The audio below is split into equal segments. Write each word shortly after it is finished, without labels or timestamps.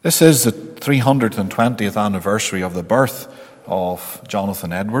This is the 320th anniversary of the birth of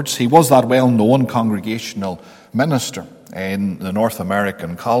Jonathan Edwards. He was that well-known congregational minister in the North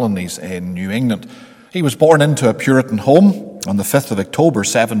American colonies in New England. He was born into a Puritan home on the 5th of October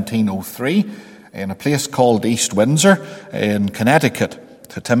 1703 in a place called East Windsor in Connecticut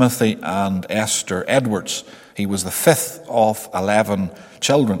to Timothy and Esther Edwards. He was the fifth of 11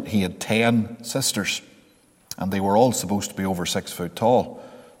 children. He had 10 sisters, and they were all supposed to be over 6 foot tall.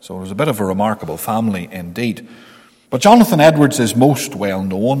 So it was a bit of a remarkable family indeed. But Jonathan Edwards is most well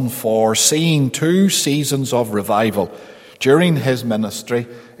known for seeing 2 seasons of revival during his ministry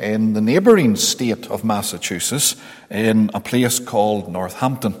in the neighbouring state of Massachusetts in a place called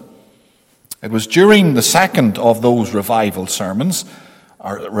Northampton. It was during the second of those revival sermons,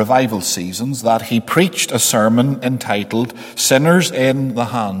 or revival seasons, that he preached a sermon entitled "Sinners in the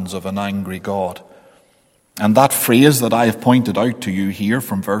Hands of an Angry God." And that phrase that I have pointed out to you here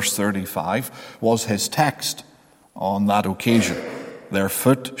from verse 35 was his text on that occasion. "Their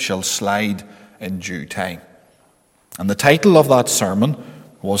foot shall slide in due time." And the title of that sermon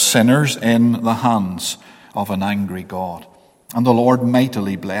was "Sinners in the Hands of an Angry God." And the Lord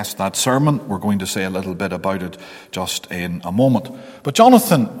mightily blessed that sermon. We're going to say a little bit about it just in a moment. But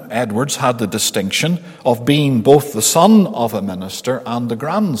Jonathan Edwards had the distinction of being both the son of a minister and the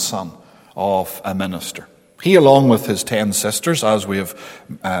grandson of a minister. He, along with his 10 sisters, as we have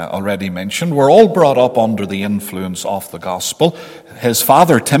already mentioned, were all brought up under the influence of the gospel. His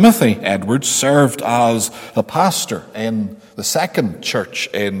father, Timothy Edwards, served as the pastor in the second church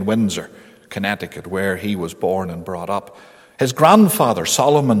in Windsor, Connecticut, where he was born and brought up. His grandfather,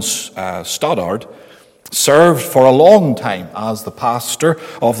 Solomon Stoddard, served for a long time as the pastor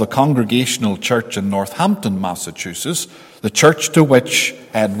of the Congregational Church in Northampton, Massachusetts, the church to which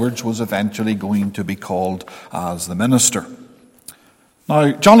Edwards was eventually going to be called as the minister.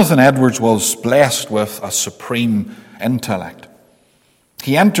 Now, Jonathan Edwards was blessed with a supreme intellect.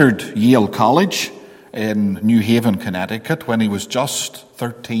 He entered Yale College in New Haven, Connecticut, when he was just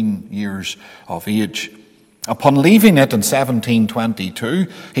 13 years of age. Upon leaving it in 1722,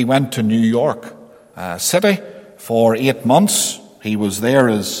 he went to New York City for 8 months. He was there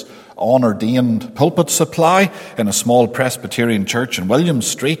as unordained pulpit supply in a small Presbyterian church in William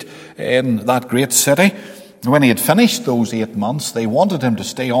Street in that great city. When he had finished those 8 months, they wanted him to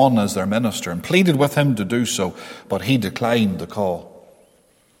stay on as their minister and pleaded with him to do so, but he declined the call.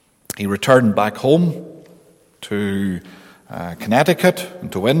 He returned back home to Connecticut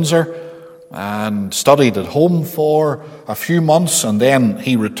and to Windsor and studied at home for a few months, and then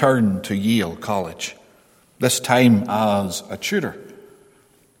he returned to Yale College, this time as a tutor.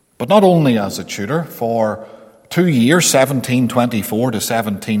 But not only as a tutor, for 2 years, 1724 to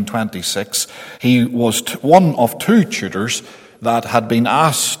 1726, he was one of 2 tutors that had been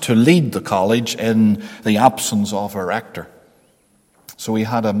asked to lead the college in the absence of a rector. So he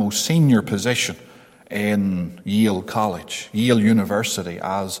had a most senior position in Yale College, Yale University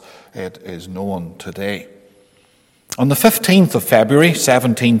as it is known today. On the 15th of February,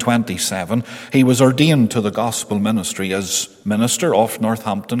 1727, he was ordained to the gospel ministry as minister of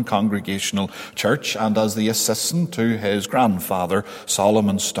Northampton Congregational Church and as the assistant to his grandfather,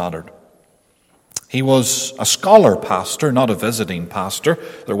 Solomon Stoddard. He was a scholar pastor, not a visiting pastor.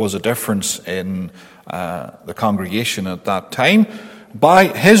 There was a difference in the congregation at that time. By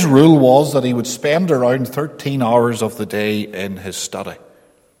his rule was that he would spend around 13 hours of the day in his study.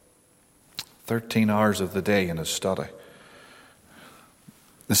 13 hours of the day in his study.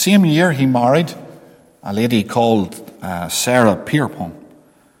 The same year he married a lady called Sarah Pierpont.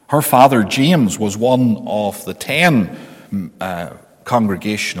 Her father, James, was one of the 10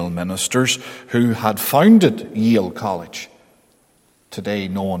 congregational ministers who had founded Yale College, today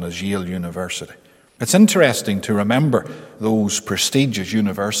known as Yale University. It's interesting to remember those prestigious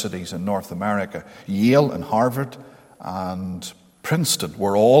universities in North America. Yale and Harvard and Princeton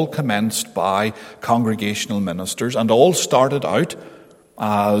were all commenced by congregational ministers and all started out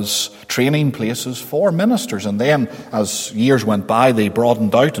as training places for ministers. And then, as years went by, they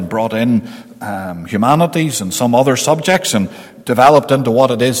broadened out and brought in humanities and some other subjects and developed into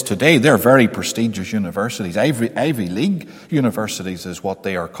what it is today. They're very prestigious universities. Ivy League universities is what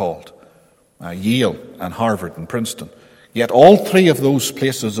they are called. Yale and Harvard and Princeton. Yet all 3 of those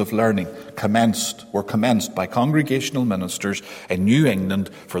places of learning were commenced by congregational ministers in New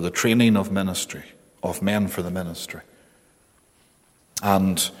England for the training of ministry, of men for the ministry.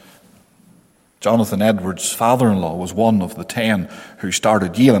 And Jonathan Edwards' father-in-law was one of the 10 who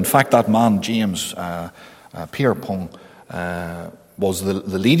started Yale. In fact, that man, James Pierpont, was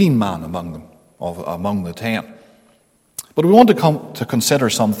the leading man among them, among the 10. But we want to come to consider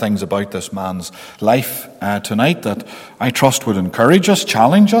some things about this man's life tonight that I trust would encourage us,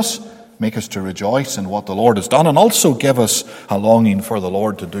 challenge us, make us to rejoice in what the Lord has done, and also give us a longing for the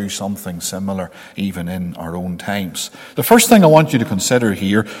Lord to do something similar even in our own times. The first thing I want you to consider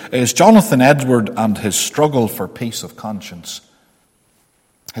here is Jonathan Edward and his struggle for peace of conscience.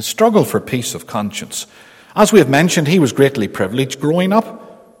 His struggle for peace of conscience. As we have mentioned, he was greatly privileged growing up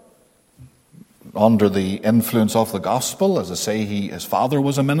under the influence of the gospel. As I say, his father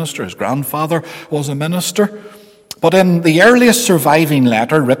was a minister, his grandfather was a minister. But in the earliest surviving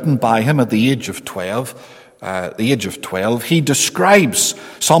letter written by him at the age of 12, he describes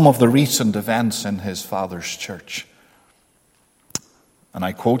some of the recent events in his father's church. And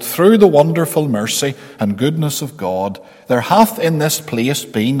I quote, "Through the wonderful mercy and goodness of God, there hath in this place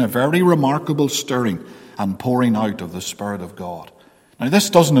been a very remarkable stirring and pouring out of the Spirit of God." Now,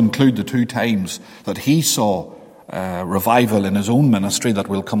 this doesn't include the 2 times that he saw revival in his own ministry that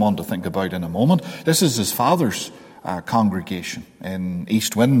we'll come on to think about in a moment. This is his father's congregation in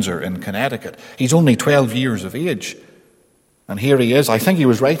East Windsor in Connecticut. He's only 12 years of age. And here he is. I think he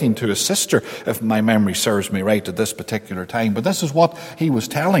was writing to his sister, if my memory serves me right, at this particular time. But this is what he was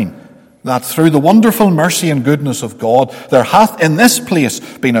telling, that through the wonderful mercy and goodness of God, there hath in this place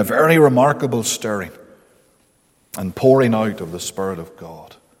been a very remarkable stirring and pouring out of the Spirit of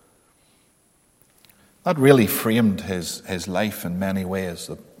God. That really framed his life in many ways,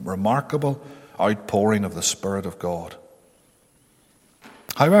 the remarkable outpouring of the Spirit of God.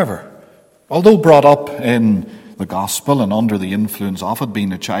 However, although brought up in the gospel and under the influence of it,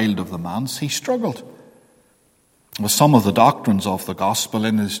 being a child of the manse, he struggled with some of the doctrines of the gospel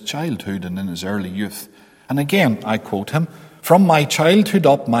in his childhood and in his early youth. And again, I quote him, "From my childhood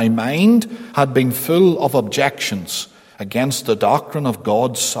up, my mind had been full of objections against the doctrine of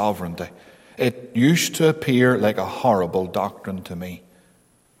God's sovereignty. It used to appear like a horrible doctrine to me."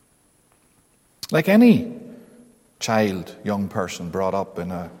 Like any child, young person brought up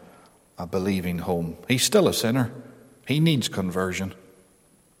in a believing home, he's still a sinner. He needs conversion.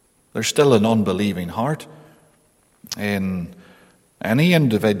 There's still an unbelieving heart in any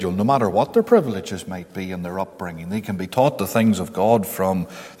individual, no matter what their privileges might be in their upbringing. They can be taught the things of God from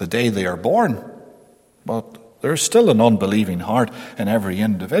the day they are born, but there's still an unbelieving heart in every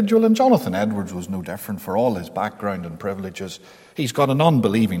individual, and Jonathan Edwards was no different for all his background and privileges. He's got an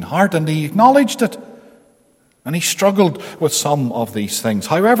unbelieving heart, and he acknowledged it. And he struggled with some of these things.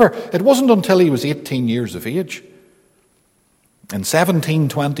 However, it wasn't until he was 18 years of age, in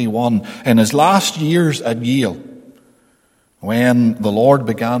 1721, in his last years at Yale, when the Lord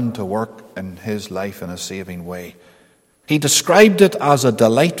began to work in his life in a saving way. He described it as a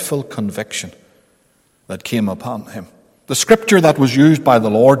delightful conviction that came upon him. The scripture that was used by the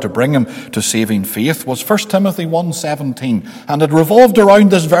Lord to bring him to saving faith was 1 Timothy 1:17, and it revolved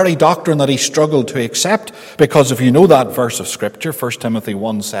around this very doctrine that he struggled to accept, because if you know that verse of scripture, 1 Timothy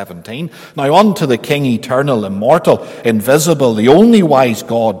 1:17, "Now unto the King eternal, immortal, invisible, the only wise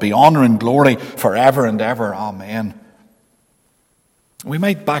God, be honor and glory forever and ever. Amen." We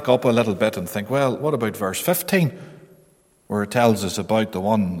might back up a little bit and think, well, what about verse 15? Where it tells us about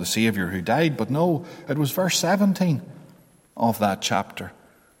the Savior who died. But no, it was verse 17 of that chapter.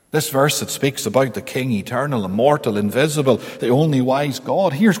 This verse that speaks about the King eternal, immortal, invisible, the only wise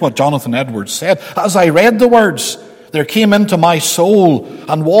God. Here's what Jonathan Edwards said. "As I read the words, there came into my soul,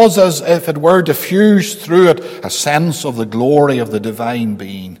 and was as if it were diffused through it, a sense of the glory of the divine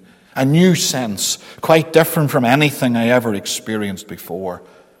being. A new sense, quite different from anything I ever experienced before.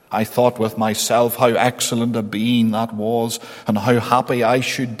 I thought with myself how excellent a being that was, and how happy I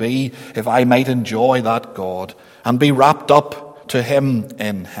should be if I might enjoy that God, and be wrapped up to him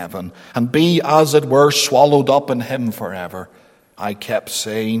in heaven, and be, as it were, swallowed up in him forever." I kept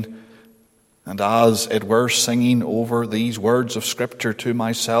saying, and as it were singing over these words of scripture to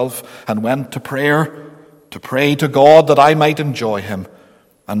myself, and went to pray to God that I might enjoy him,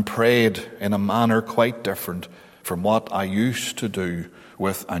 and prayed in a manner quite different from what I used to do,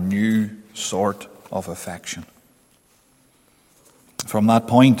 with a new sort of affection. From that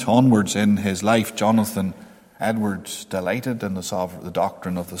point onwards in his life, Jonathan Edwards delighted in the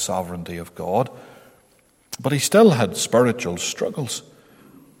doctrine of the sovereignty of God, but he still had spiritual struggles.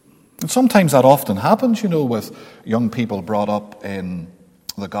 And sometimes that often happens, with young people brought up in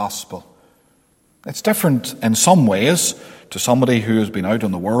the gospel. It's different in some ways to somebody who has been out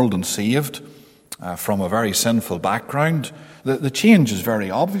in the world and saved from a very sinful background. The change is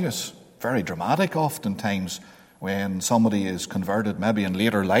very obvious, very dramatic oftentimes, when somebody is converted, maybe in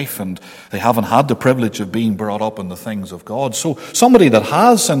later life, and they haven't had the privilege of being brought up in the things of God. So somebody that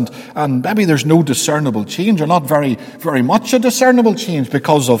has, and maybe there's no discernible change, or not very, very much a discernible change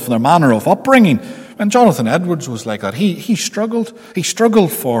because of their manner of upbringing. And Jonathan Edwards was like that. He struggled. He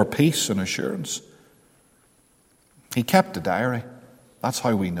struggled for peace and assurance. He kept a diary. That's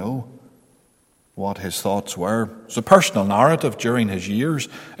how we know what his thoughts were. It's a personal narrative during his years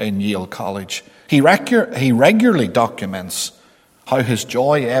in Yale College. He regularly documents how his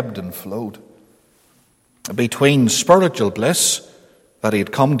joy ebbed and flowed between spiritual bliss that he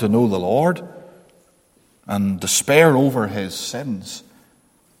had come to know the Lord and despair over his sins.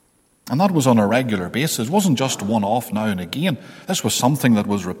 And that was on a regular basis. It wasn't just one-off now and again. This was something that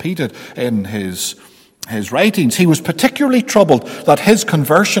was repeated in his writings. He was particularly troubled that his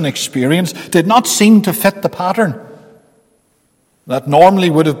conversion experience did not seem to fit the pattern that normally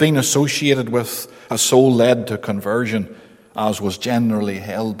would have been associated with a soul led to conversion, as was generally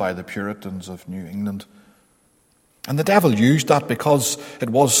held by the Puritans of New England. And the devil used that because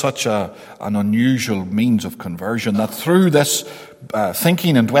it was such an unusual means of conversion, that through this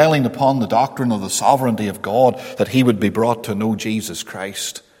thinking and dwelling upon the doctrine of the sovereignty of God, that he would be brought to know Jesus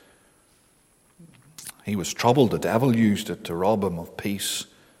Christ. He was troubled. The devil used it to rob him of peace.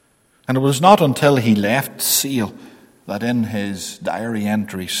 And it was not until he left Sale that in his diary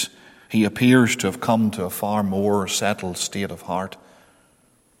entries he appears to have come to a far more settled state of heart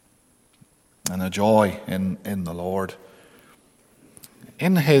and a joy in the Lord.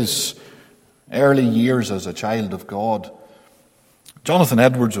 In his early years as a child of God, Jonathan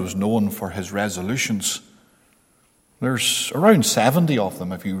Edwards was known for his resolutions. There's around 70 of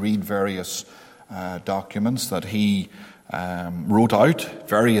them if you read various documents that he wrote out,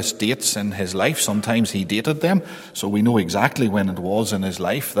 various dates in his life. Sometimes he dated them, so we know exactly when it was in his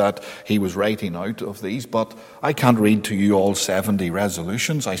life that he was writing out of these. But I can't read to you all 70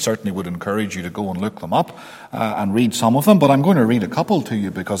 resolutions. I certainly would encourage you to go and look them up and read some of them, but I'm going to read a couple to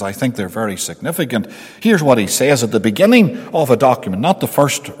you because I think they're very significant. Here's what he says at the beginning of a document, not the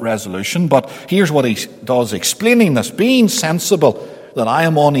first resolution, but here's what he does explaining this: being sensible that I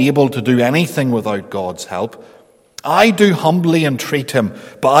am unable to do anything without God's help, I do humbly entreat him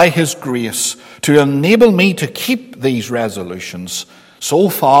by his grace to enable me to keep these resolutions so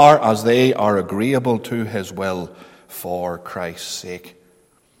far as they are agreeable to his will for Christ's sake.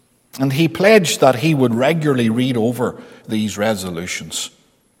 And he pledged that he would regularly read over these resolutions.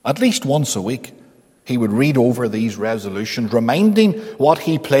 At least once a week, he would read over these resolutions, reminding what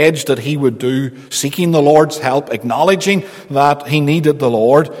he pledged that he would do, seeking the Lord's help, acknowledging that he needed the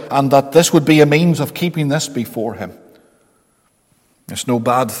Lord, and that this would be a means of keeping this before him. It's no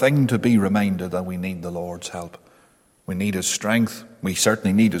bad thing to be reminded that we need the Lord's help. We need his strength. We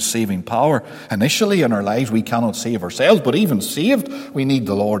certainly need his saving power. Initially in our lives, we cannot save ourselves, but even saved, we need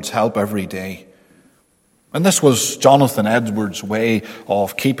the Lord's help every day. And this was Jonathan Edwards' way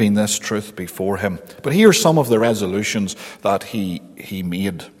of keeping this truth before him. But here's some of the resolutions that he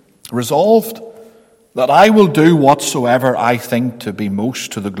made. Resolved that I will do whatsoever I think to be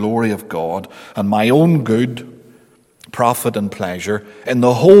most to the glory of God and my own good, profit and pleasure in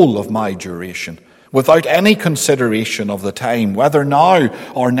the whole of my duration, without any consideration of the time, whether now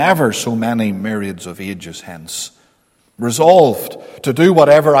or never so many myriads of ages hence. Resolved to do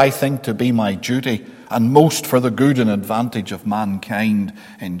whatever I think to be my duty and most for the good and advantage of mankind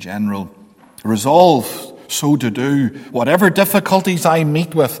in general. Resolved so to do whatever difficulties I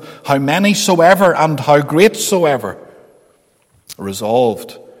meet with, how many soever and how great soever.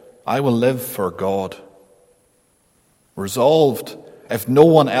 Resolved, I will live for God. Resolved, if no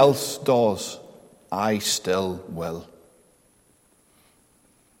one else does, I still will.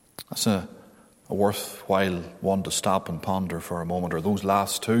 That's a worthwhile one to stop and ponder for a moment, or those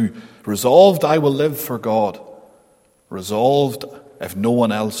last two. Resolved, I will live for God. Resolved, if no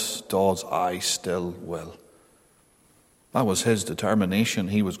one else does, I still will. That was his determination.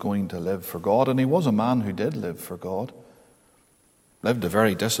 He was going to live for God, and he was a man who did live for God. Lived a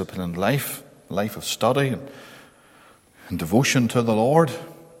very disciplined life, a life of study and devotion to the Lord.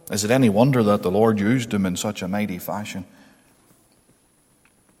 Is it any wonder that the Lord used him in such a mighty fashion?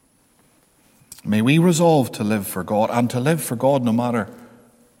 May we resolve to live for God, and to live for God no matter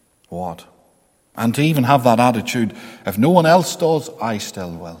what. And to even have that attitude, if no one else does, I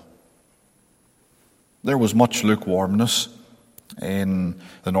still will. There was much lukewarmness in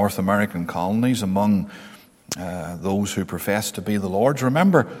the North American colonies among those who professed to be the Lord's.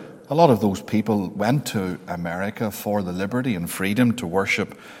 Remember, a lot of those people went to America for the liberty and freedom to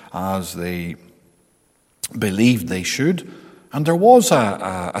worship as they believed they should. And there was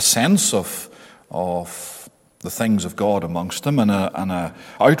a sense of the things of God amongst them, and a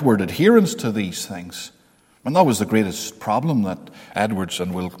outward adherence to these things. And that was the greatest problem that Edwards,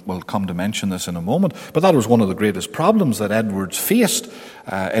 and we'll come to mention this in a moment, but that was one of the greatest problems that Edwards faced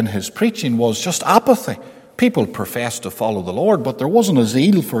in his preaching, was just apathy. People professed to follow the Lord, but there wasn't a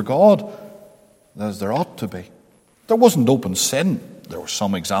zeal for God as there ought to be. There wasn't open sin. There were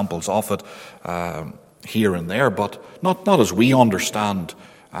some examples of it here and there, but not as we understand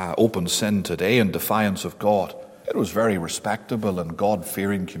open sin today in defiance of God. It was very respectable and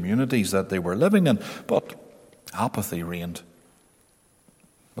God-fearing communities that they were living in, but apathy reigned.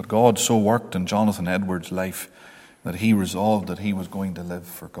 But God so worked in Jonathan Edwards' life that he resolved that he was going to live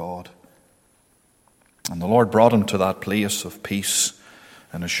for God. And the Lord brought him to that place of peace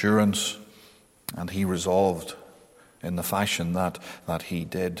and assurance, and he resolved in the fashion that he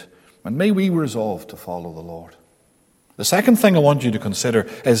did. And may we resolve to follow the Lord. The second thing I want you to consider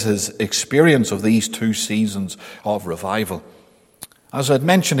is his experience of these 2 seasons of revival. As I'd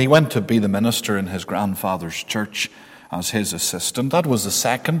mentioned, he went to be the minister in his grandfather's church as his assistant. That was the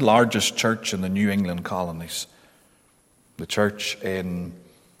second largest church in the New England colonies, the church in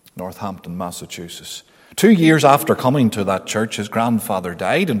Northampton, Massachusetts. 2 years after coming to that church, his grandfather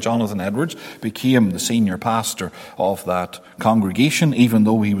died, and Jonathan Edwards became the senior pastor of that congregation, even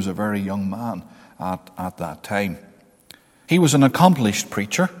though he was a very young man at that time. He was an accomplished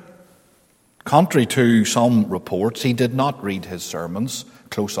preacher. Contrary to some reports, he did not read his sermons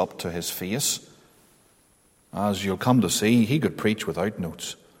close up to his face. As you'll come to see, he could preach without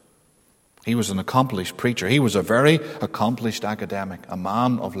notes. He was an accomplished preacher. He was a very accomplished academic, a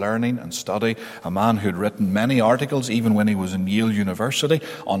man of learning and study, a man who'd written many articles, even when he was in Yale University,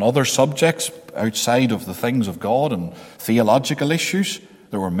 on other subjects outside of the things of God and theological issues.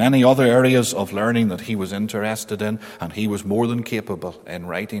 There were many other areas of learning that he was interested in, and he was more than capable in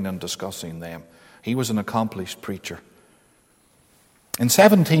writing and discussing them. He was an accomplished preacher. In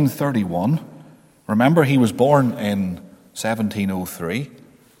 1731, remember he was born in 1703,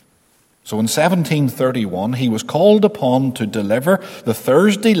 so in 1731 he was called upon to deliver the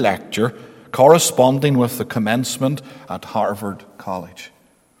Thursday lecture corresponding with the commencement at Harvard College.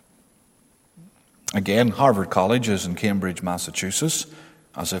 Again, Harvard College is in Cambridge, Massachusetts.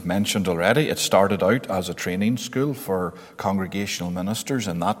 As I've mentioned already, it started out as a training school for congregational ministers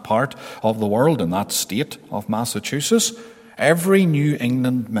in that part of the world, in that state of Massachusetts. Every New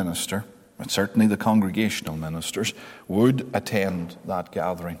England minister, and certainly the congregational ministers, would attend that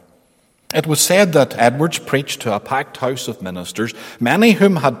gathering. It was said that Edwards preached to a packed house of ministers, many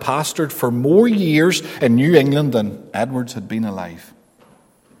whom had pastored for more years in New England than Edwards had been alive.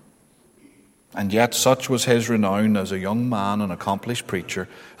 And yet such was his renown as a young man and accomplished preacher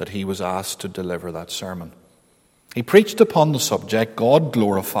that he was asked to deliver that sermon. He preached upon the subject, God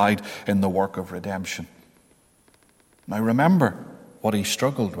glorified in the work of redemption. Now remember what he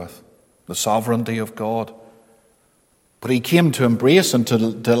struggled with, the sovereignty of God. But he came to embrace and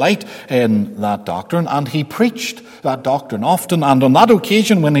to delight in that doctrine, and he preached that doctrine often. And on that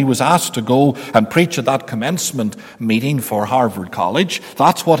occasion, when he was asked to go and preach at that commencement meeting for Harvard College,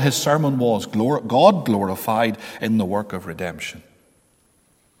 that's what his sermon was, God glorified in the work of redemption.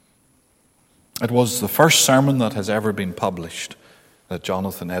 It was the first sermon that has ever been published that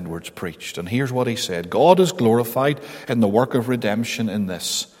Jonathan Edwards preached. And here's what he said: God is glorified in the work of redemption in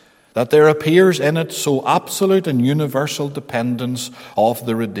this, that there appears in it so absolute and universal dependence of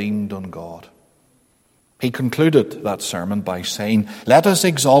the redeemed on God. He concluded that sermon by saying, let us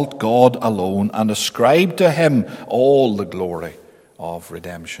exalt God alone and ascribe to him all the glory of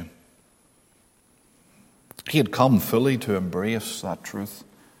redemption. He had come fully to embrace that truth.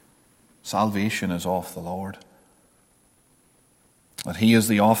 Salvation is of the Lord. That he is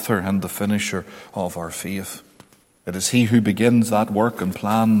the author and the finisher of our faith. It is he who begins that work and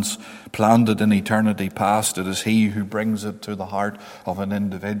planned it in eternity past. It is he who brings it to the heart of an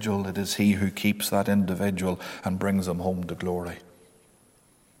individual. It is he who keeps that individual and brings them home to glory.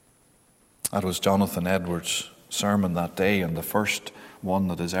 That was Jonathan Edwards' sermon that day, and the first one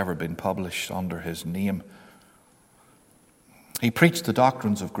that has ever been published under his name. He preached the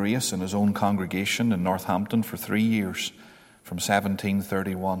doctrines of grace in his own congregation in Northampton for 3 years, from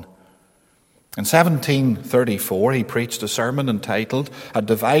 1731. In 1734, he preached a sermon entitled A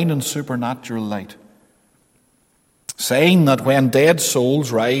Divine and Supernatural Light, saying that when dead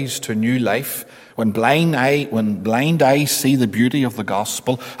souls rise to new life, when blind eyes see the beauty of the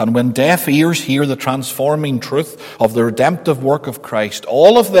gospel, and when deaf ears hear the transforming truth of the redemptive work of Christ,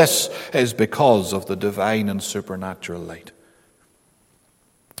 all of this is because of the divine and supernatural light.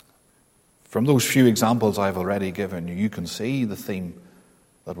 From those few examples I've already given you, you can see the theme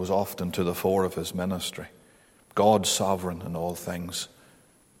that was often to the fore of his ministry. God sovereign in all things.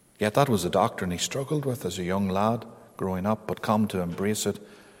 Yet that was a doctrine he struggled with as a young lad growing up, but come to embrace it.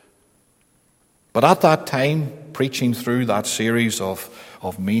 But at that time, preaching through that series of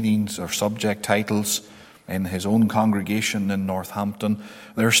meetings or subject titles in his own congregation in Northampton,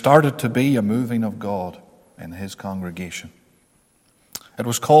 there started to be a moving of God in his congregation. It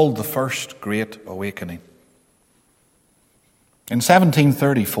was called the First Great Awakening. In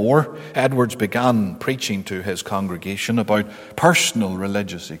 1734, Edwards began preaching to his congregation about personal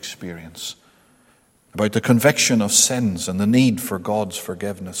religious experience, about the conviction of sins and the need for God's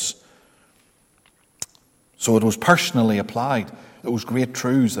forgiveness. So it was personally applied, those great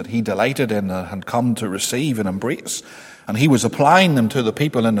truths that he delighted in and had come to receive and embrace. And he was applying them to the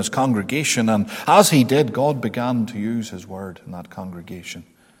people in his congregation. And as he did, God began to use his word in that congregation.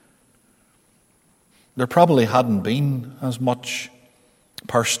 There probably hadn't been as much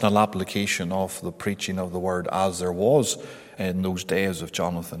personal application of the preaching of the word as there was in those days of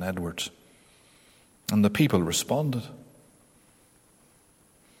Jonathan Edwards. And the people responded.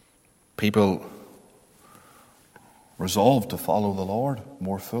 People resolved to follow the Lord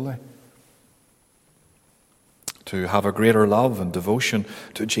more fully, to have a greater love and devotion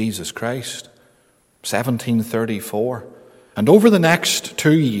to Jesus Christ. 1734. And over the next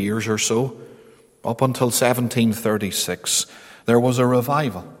 2 years or so, up until 1736, there was a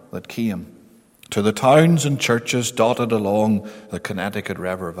revival that came to the towns and churches dotted along the Connecticut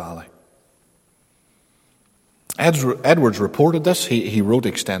River Valley. Edwards reported this. He wrote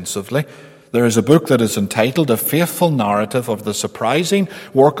extensively. There is a book that is entitled A Faithful Narrative of the Surprising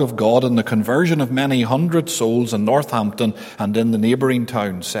Work of God in the Conversion of Many Hundred Souls in Northampton and in the neighbouring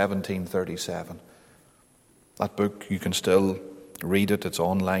town, 1737. That book, you can still read it. It's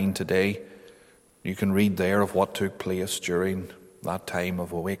online today. You can read there of what took place during that time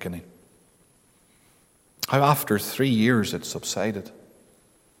of awakening. How after 3 years it subsided.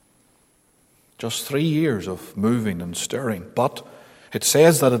 Just 3 years of moving and stirring. But it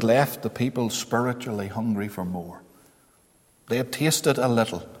says that it left the people spiritually hungry for more. They had tasted a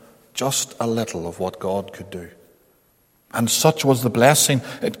little, just a little of what God could do. And such was the blessing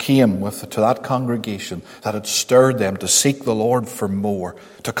it came to that congregation that it stirred them to seek the Lord for more,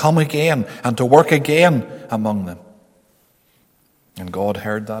 to come again and to work again among them. And God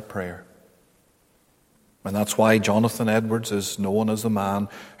heard that prayer. And that's why Jonathan Edwards is known as the man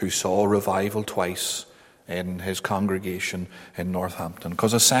who saw revival twice in his congregation in Northampton,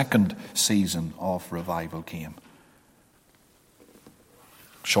 because a second season of revival came.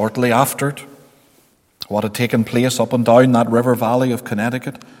 Shortly after it, what had taken place up and down that river valley of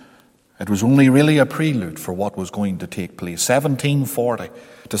Connecticut, it was only really a prelude for what was going to take place. 1740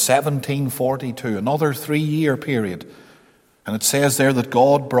 to 1742, another 3-year period. And it says there that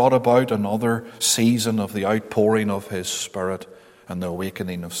God brought about another season of the outpouring of his Spirit and the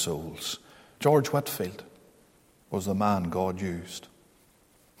awakening of souls. George Whitefield was the man God used.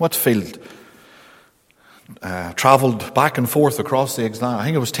 Whitefield travelled back and forth across the Atlantic. I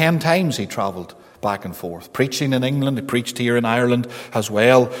think it was 10 times he travelled back and forth, preaching in England. He preached here in Ireland as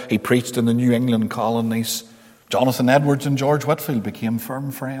well. He preached in the New England colonies. Jonathan Edwards and George Whitefield became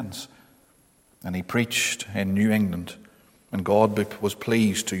firm friends. And he preached in New England. And God was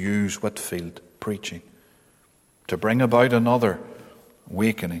pleased to use Whitefield preaching to bring about another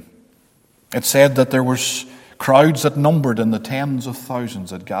awakening. It said that there was crowds that numbered in the tens of thousands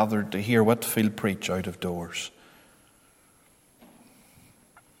that gathered to hear Whitefield preach out of doors.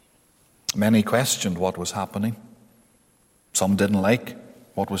 Many questioned what was happening. Some didn't like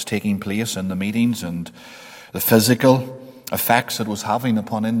what was taking place in the meetings and the physical effects it was having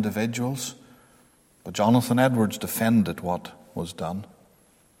upon individuals. But Jonathan Edwards defended what was done.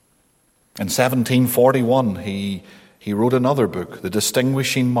 In 1741, he wrote another book, The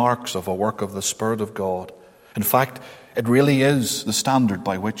Distinguishing Marks of a Work of the Spirit of God. In fact, it really is the standard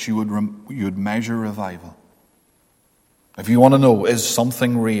by which you would measure revival. If you want to know, is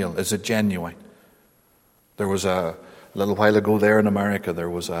something real? Is it genuine? There was a little while ago there in America, there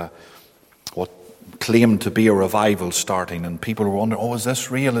was what claimed to be a revival starting, and people were wondering, is this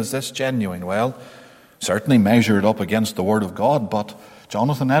real? Is this genuine? Well, certainly measured up against the Word of God, but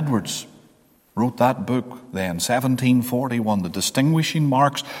Jonathan Edwards wrote that book then, 1741, The Distinguishing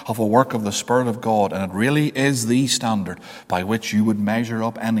Marks of a Work of the Spirit of God, and it really is the standard by which you would measure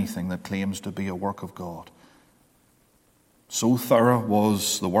up anything that claims to be a work of God. So thorough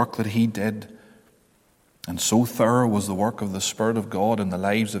was the work that he did, and so thorough was the work of the Spirit of God in the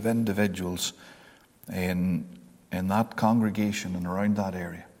lives of individuals in that congregation and around that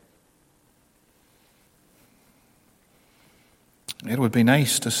area. It would be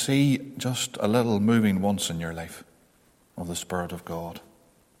nice to see just a little moving once in your life of the Spirit of God.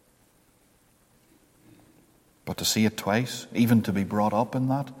 But to see it twice, even to be brought up in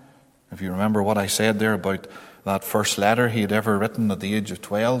that, if you remember what I said there about that first letter he had ever written at the age of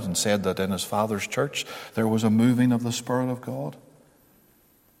 12 and said that in his father's church there was a moving of the Spirit of God.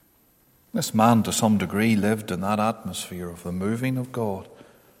 This man, to some degree, lived in that atmosphere of the moving of God.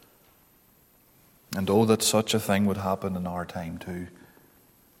 And oh, that such a thing would happen in our time too.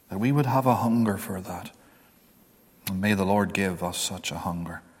 That we would have a hunger for that. And may the Lord give us such a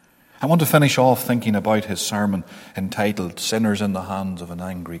hunger. I want to finish off thinking about his sermon entitled Sinners in the Hands of an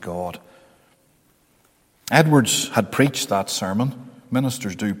Angry God. Edwards had preached that sermon.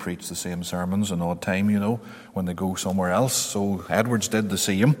 Ministers do preach the same sermons in odd time, when they go somewhere else. So Edwards did the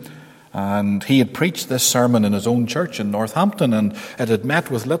same. And he had preached this sermon in his own church in Northampton, and it had met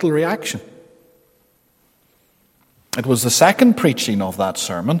with little reaction. It was the second preaching of that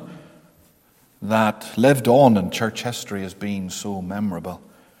sermon that lived on in church history as being so memorable.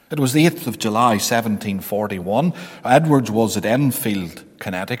 It was the 8th of July, 1741. Edwards was at Enfield,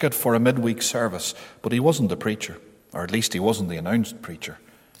 Connecticut, for a midweek service, but he wasn't the preacher, or at least he wasn't the announced preacher.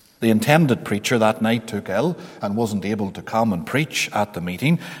 The intended preacher that night took ill and wasn't able to come and preach at the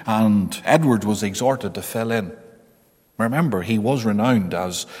meeting, and Edwards was exhorted to fill in. Remember, he was renowned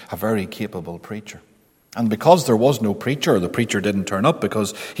as a very capable preacher. And because there was no preacher, or the preacher didn't turn up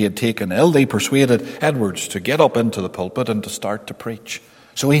because he had taken ill, they persuaded Edwards to get up into the pulpit and to start to preach.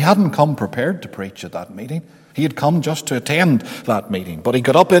 So he hadn't come prepared to preach at that meeting. He had come just to attend that meeting. But he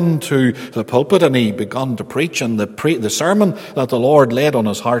got up into the pulpit and he began to preach. And the sermon that the Lord laid on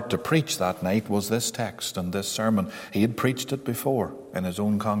his heart to preach that night was this text and this sermon. He had preached it before in his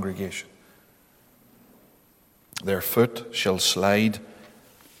own congregation. Their foot shall slide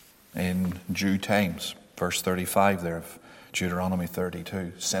in due times. Verse 35 there of Deuteronomy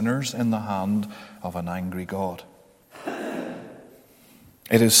 32. Sinners in the hand of an angry God.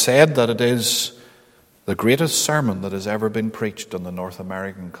 It is said that it is the greatest sermon that has ever been preached on the North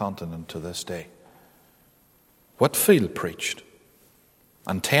American continent to this day. Whitefield preached,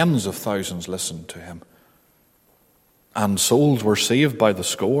 and tens of thousands listened to him. And souls were saved by the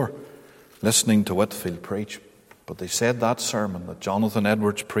score listening to Whitefield preach. But they said that sermon that Jonathan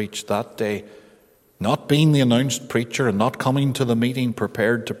Edwards preached that day, not being the announced preacher and not coming to the meeting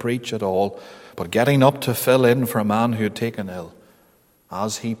prepared to preach at all, but getting up to fill in for a man who had taken ill.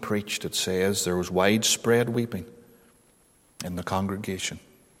 As he preached, it says, there was widespread weeping in the congregation.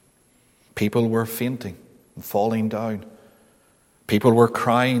 People were fainting and falling down. People were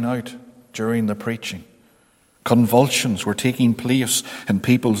crying out during the preaching. Convulsions were taking place in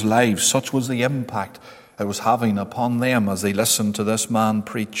people's lives. Such was the impact it was having upon them as they listened to this man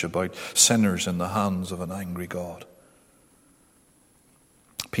preach about sinners in the hands of an angry God.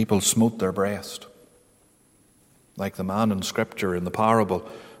 People smote their breast, like the man in Scripture in the parable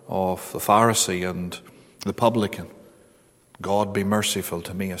of the Pharisee and the publican. God, be merciful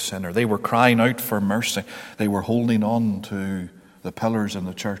to me, a sinner. They were crying out for mercy. They were holding on to the pillars in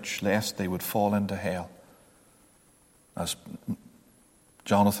the church lest they would fall into hell. As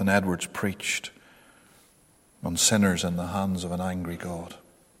Jonathan Edwards preached on sinners in the hands of an angry God.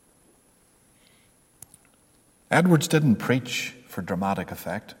 Edwards didn't preach for dramatic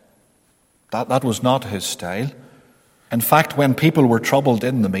effect. That was not his style. In fact, when people were troubled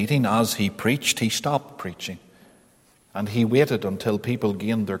in the meeting as he preached, he stopped preaching. And he waited until people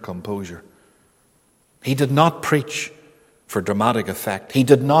gained their composure. He did not preach for dramatic effect. He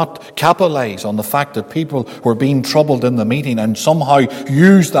did not capitalize on the fact that people were being troubled in the meeting and somehow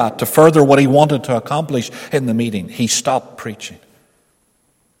use that to further what he wanted to accomplish in the meeting. He stopped preaching.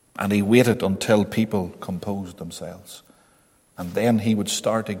 And he waited until people composed themselves. And then he would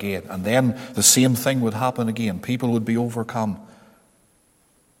start again. And then the same thing would happen again. People would be overcome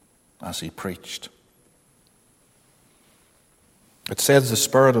as he preached. It says the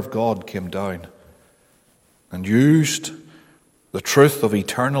Spirit of God came down and used the truth of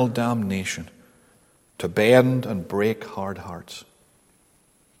eternal damnation to bend and break hard hearts.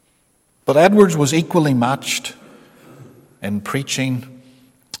 But Edwards was equally matched in preaching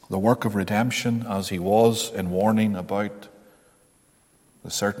the work of redemption as he was in warning about the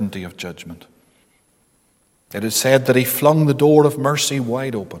certainty of judgment. It is said that he flung the door of mercy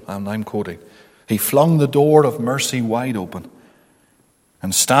wide open, and I'm quoting, he flung the door of mercy wide open,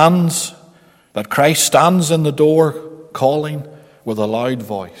 and that Christ stands in the door calling with a loud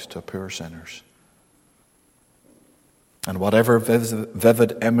voice to poor sinners. And whatever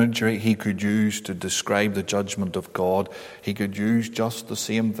vivid imagery he could use to describe the judgment of God, he could use just the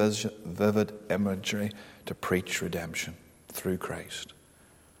same vivid imagery to preach redemption. through Christ.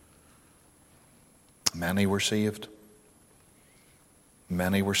 Many were saved.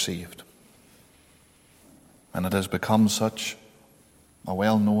 Many were saved. And it has become such a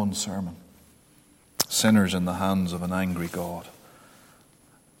well-known sermon. Sinners in the hands of an angry God.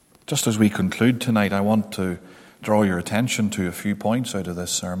 Just as we conclude tonight, I want to draw your attention to a few points out of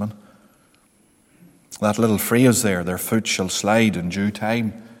this sermon. That little phrase there, their foot shall slide in due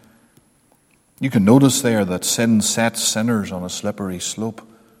time. You can notice there that sin sets sinners on a slippery slope.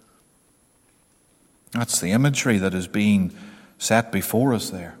 That's the imagery that is being set before us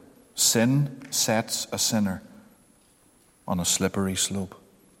there. Sin sets a sinner on a slippery slope.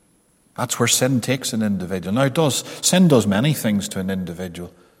 That's where sin takes an individual. Now, sin does many things to an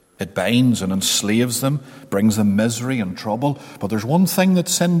individual. It binds and enslaves them, brings them misery and trouble. But there's one thing that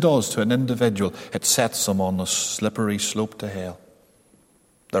sin does to an individual. It sets them on the slippery slope to hell.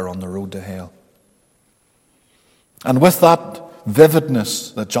 They're on the road to hell. And with that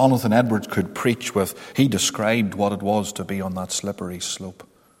vividness that Jonathan Edwards could preach with, he described what it was to be on that slippery slope.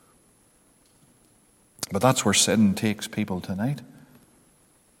 But that's where sin takes people tonight.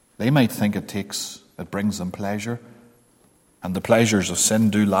 They might think it brings them pleasure. And the pleasures of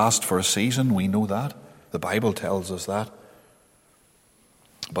sin do last for a season. We know that. The Bible tells us that.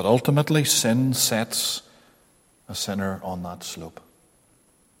 But ultimately, sin sets a sinner on that slope.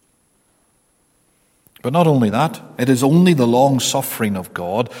 But not only that, it is only the long suffering of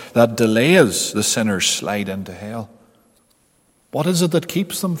God that delays the sinner's slide into hell. What is it that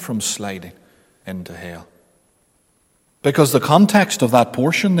keeps them from sliding into hell? Because the context of that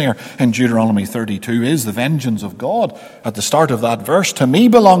portion there in Deuteronomy 32 is the vengeance of God. At the start of that verse, to me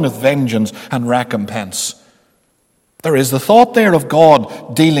belongeth vengeance and recompense. There is the thought there of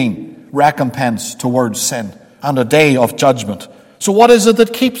God dealing recompense towards sin and a day of judgment. So what is it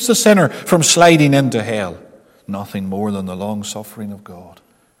that keeps the sinner from sliding into hell? Nothing more than the long suffering of God.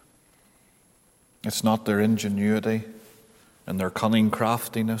 It's not their ingenuity and their cunning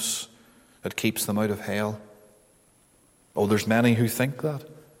craftiness that keeps them out of hell. Oh, there's many who think that.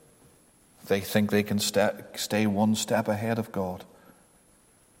 They think they can stay one step ahead of God.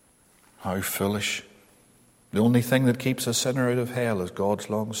 How foolish. The only thing that keeps a sinner out of hell is God's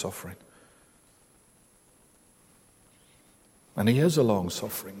long suffering. And He is a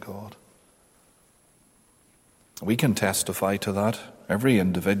long-suffering God. We can testify to that. Every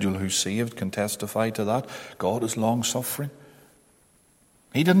individual who's saved can testify to that. God is long-suffering.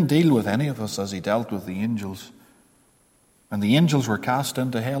 He didn't deal with any of us as He dealt with the angels. And the angels were cast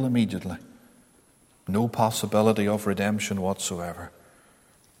into hell immediately. No possibility of redemption whatsoever.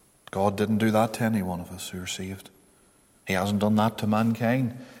 God didn't do that to any one of us who are saved. He hasn't done that to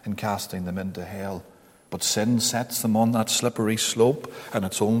mankind in casting them into hell. But sin sets them on that slippery slope, and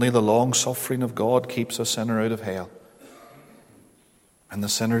it's only the long suffering of God keeps a sinner out of hell. And the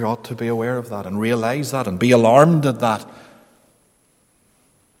sinner ought to be aware of that and realize that and be alarmed at that.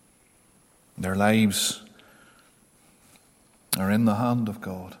 Their lives are in the hand of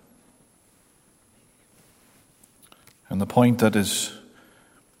God. And the point that is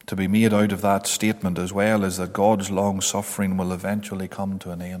to be made out of that statement as well is that God's long suffering will eventually come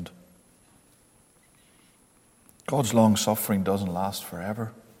to an end. God's long suffering doesn't last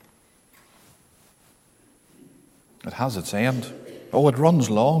forever. It has its end. Oh, it runs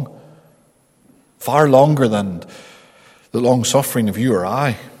long. Far longer than the long suffering of you or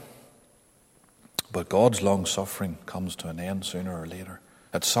I. But God's long suffering comes to an end sooner or later.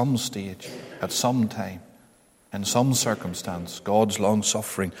 At some stage, at some time, in some circumstance, God's long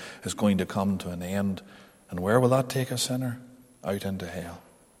suffering is going to come to an end. And where will that take a sinner? Out into hell.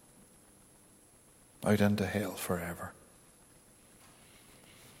 Out into hell forever.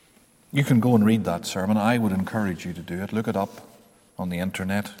 You can go and read that sermon. I would encourage you to do it. Look it up on the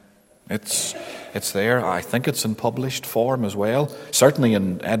internet. It's there. I think it's in published form as well. Certainly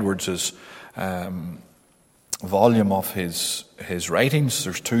in Edwards's volume of his writings.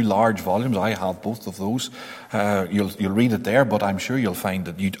 There's 2 large volumes. I have both of those. You'll read it there, but I'm sure you'll find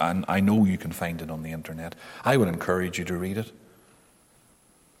it. And I know you can find it on the internet. I would encourage you to read it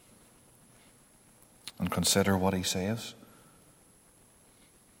and consider what he says.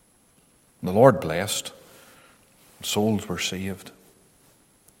 The Lord blessed. Souls were saved.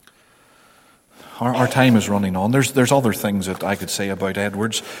 Our time is running on. There's other things that I could say about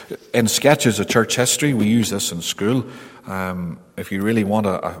Edwards. In Sketches of Church History, we use this in school. If you really want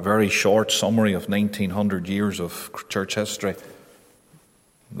a very short summary of 1900 years of church history,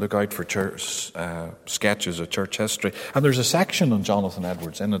 look out for Sketches of Church History. And there's a section on Jonathan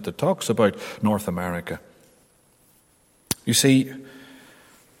Edwards in it that talks about North America. You see,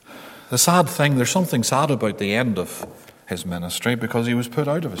 the sad thing, there's something sad about the end of his ministry because he was put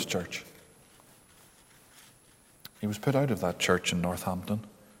out of his church. He was put out of that church in Northampton.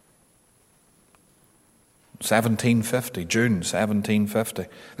 1750, June 1750,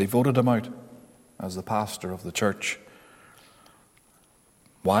 they voted him out as the pastor of the church.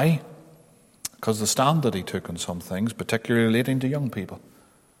 Why? Because the stand that he took on some things, particularly relating to young people.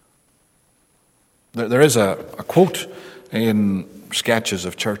 There is a quote in Sketches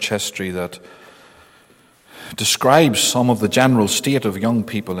of Church History that describes some of the general state of young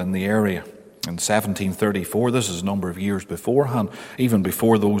people in the area. In 1734, this is a number of years beforehand, even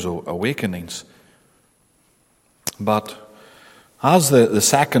before those awakenings. But as the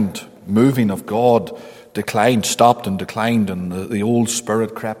second moving of God stopped and declined, and the old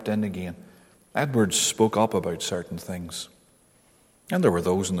spirit crept in again, Edwards spoke up about certain things. And there were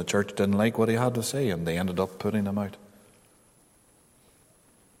those in the church who didn't like what he had to say, and they ended up putting him out.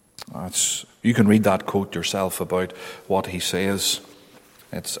 You can read that quote yourself about what he says.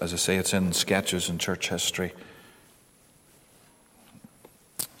 It's, as I say, it's in Sketches in Church History.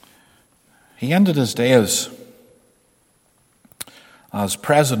 He ended his days as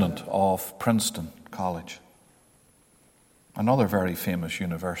president of Princeton College, another very famous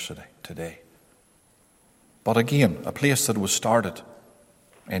university today. But again, a place that was started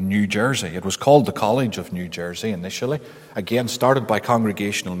in New Jersey. It was called the College of New Jersey initially. Again, started by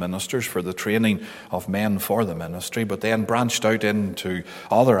congregational ministers for the training of men for the ministry, but then branched out into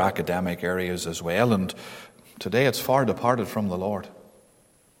other academic areas as well. And today it's far departed from the Lord.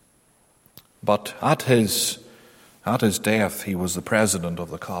 But at his death, he was the president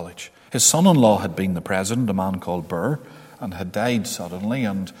of the college. His son-in-law had been the president, a man called Burr, and had died suddenly,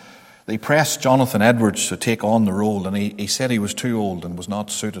 and they pressed Jonathan Edwards to take on the role, and he said he was too old and was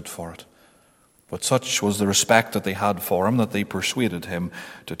not suited for it. But such was the respect that they had for him that they persuaded him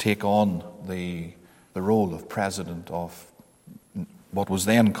to take on the role of president of what was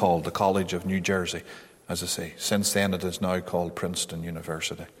then called the College of New Jersey. As I say, since then it is now called Princeton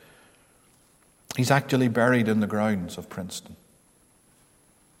University. He's actually buried in the grounds of Princeton.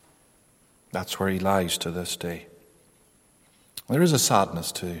 That's where he lies to this day. There is a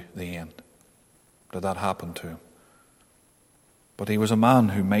sadness to the end that happened to him. But he was a man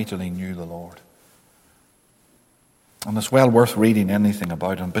who mightily knew the Lord. And it's well worth reading anything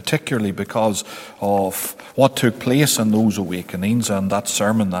about him, particularly because of what took place in those awakenings and that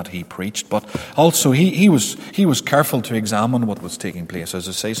sermon that he preached. But also he was careful to examine what was taking place. As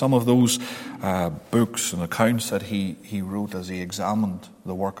I say, some of those books and accounts that he wrote as he examined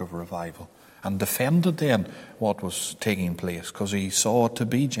the work of revival and defended then what was taking place because he saw it to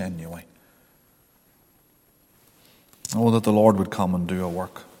be genuine. Oh, that the Lord would come and do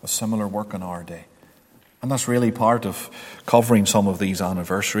a similar work in our day. And that's really part of covering some of these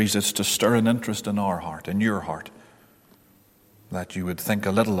anniversaries. It's to stir an interest in our heart, in your heart, that you would think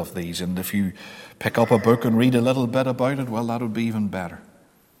a little of these. And if you pick up a book and read a little bit about it, well, that would be even better.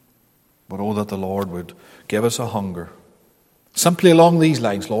 But oh, that the Lord would give us a hunger. Simply along these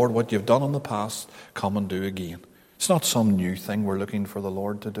lines, Lord, what you've done in the past, come and do again. It's not some new thing we're looking for the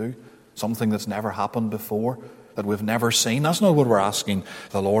Lord to do, something that's never happened before, that we've never seen. That's not what we're asking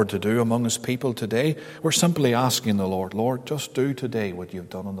the Lord to do among his people today. We're simply asking the Lord, just do today what you've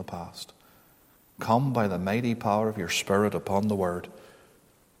done in the past. Come by the mighty power of your Spirit upon the word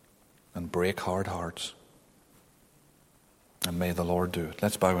and break hard hearts. And may the Lord do it.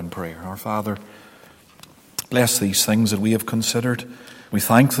 Let's bow in prayer. Our Father, bless these things that we have considered. We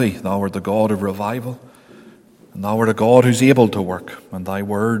thank thee, thou art the God of revival, and thou art a God who's able to work, and thy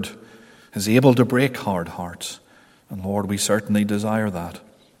word is able to break hard hearts. And Lord, we certainly desire that.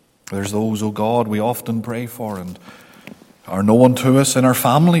 There's those, O God, we often pray for and are known to us in our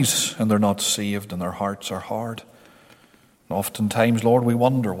families, and they're not saved and their hearts are hard. And oftentimes, Lord, we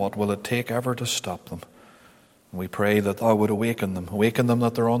wonder, what will it take ever to stop them? And we pray that thou would awaken them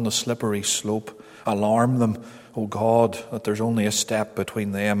that they're on the slippery slope. Alarm them, O God, that there's only a step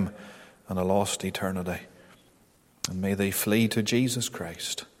between them and a lost eternity. And may they flee to Jesus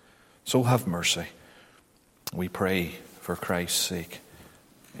Christ. So have mercy. We pray for Christ's sake.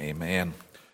 Amen.